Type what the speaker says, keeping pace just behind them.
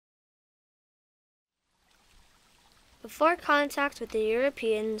Before contact with the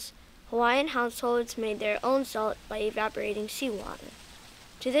Europeans, Hawaiian households made their own salt by evaporating seawater.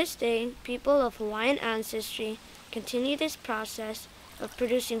 To this day, people of Hawaiian ancestry continue this process of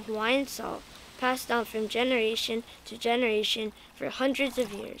producing Hawaiian salt, passed down from generation to generation for hundreds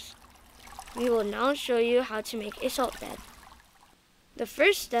of years. We will now show you how to make a salt bed. The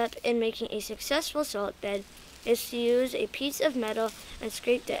first step in making a successful salt bed is to use a piece of metal and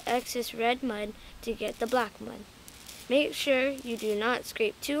scrape the excess red mud to get the black mud. Make sure you do not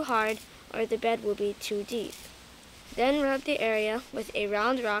scrape too hard or the bed will be too deep. Then rub the area with a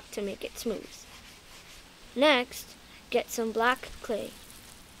round rock to make it smooth. Next, get some black clay.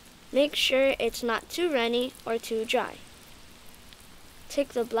 Make sure it's not too runny or too dry. Take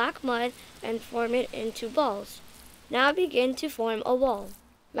the black mud and form it into balls. Now begin to form a wall.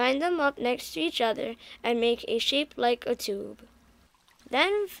 Line them up next to each other and make a shape like a tube.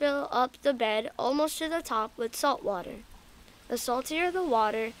 Then fill up the bed almost to the top with salt water. The saltier the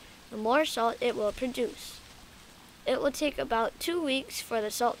water, the more salt it will produce. It will take about 2 weeks for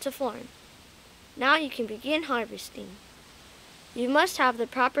the salt to form. Now you can begin harvesting. You must have the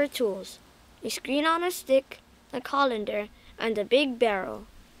proper tools: a screen on a stick, a colander, and a big barrel.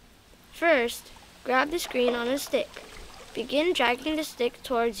 First, grab the screen on a stick. Begin dragging the stick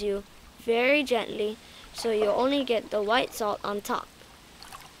towards you very gently so you'll only get the white salt on top.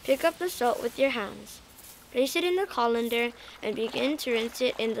 Pick up the salt with your hands. Place it in the colander and begin to rinse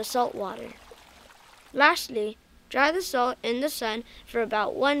it in the salt water. Lastly, dry the salt in the sun for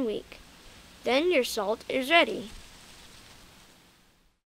about 1 week. Then your salt is ready.